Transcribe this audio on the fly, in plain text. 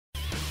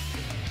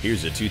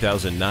Here's a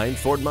 2009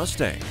 Ford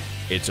Mustang.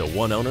 It's a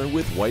one-owner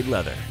with white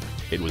leather.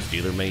 It was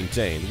dealer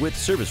maintained with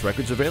service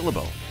records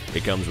available.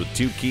 It comes with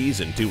 2 keys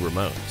and 2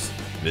 remotes.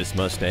 This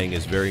Mustang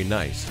is very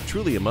nice,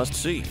 truly a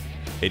must-see.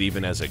 It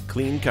even has a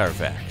clean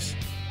Carfax.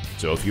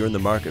 So if you're in the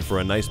market for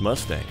a nice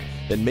Mustang,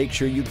 then make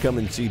sure you come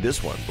and see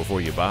this one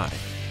before you buy.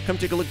 Come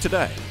take a look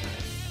today.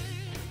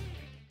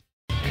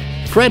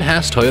 Fred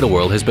Haas Toyota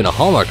World has been a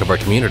hallmark of our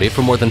community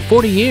for more than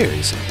 40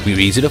 years.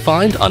 We're easy to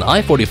find on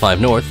I-45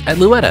 North at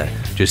Louetta,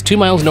 just 2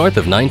 miles north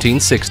of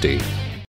 1960.